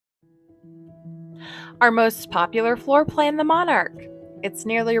Our most popular floor plan, the Monarch. It's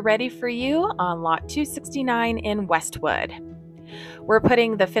nearly ready for you on lot 269 in Westwood. We're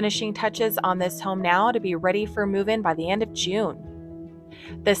putting the finishing touches on this home now to be ready for move-in by the end of June.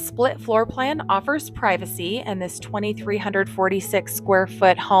 This split floor plan offers privacy in this 2,346 square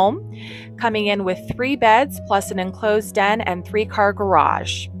foot home, coming in with 3 beds plus an enclosed den and 3-car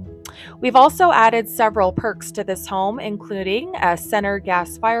garage. We've also added several perks to this home, including a center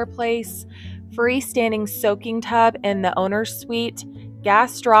gas fireplace, freestanding soaking tub in the owner's suite,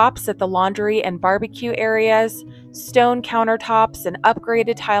 gas drops at the laundry and barbecue areas, stone countertops, and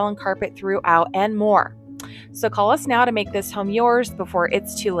upgraded tile and carpet throughout, and more. So call us now to make this home yours before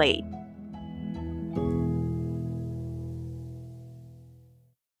it's too late.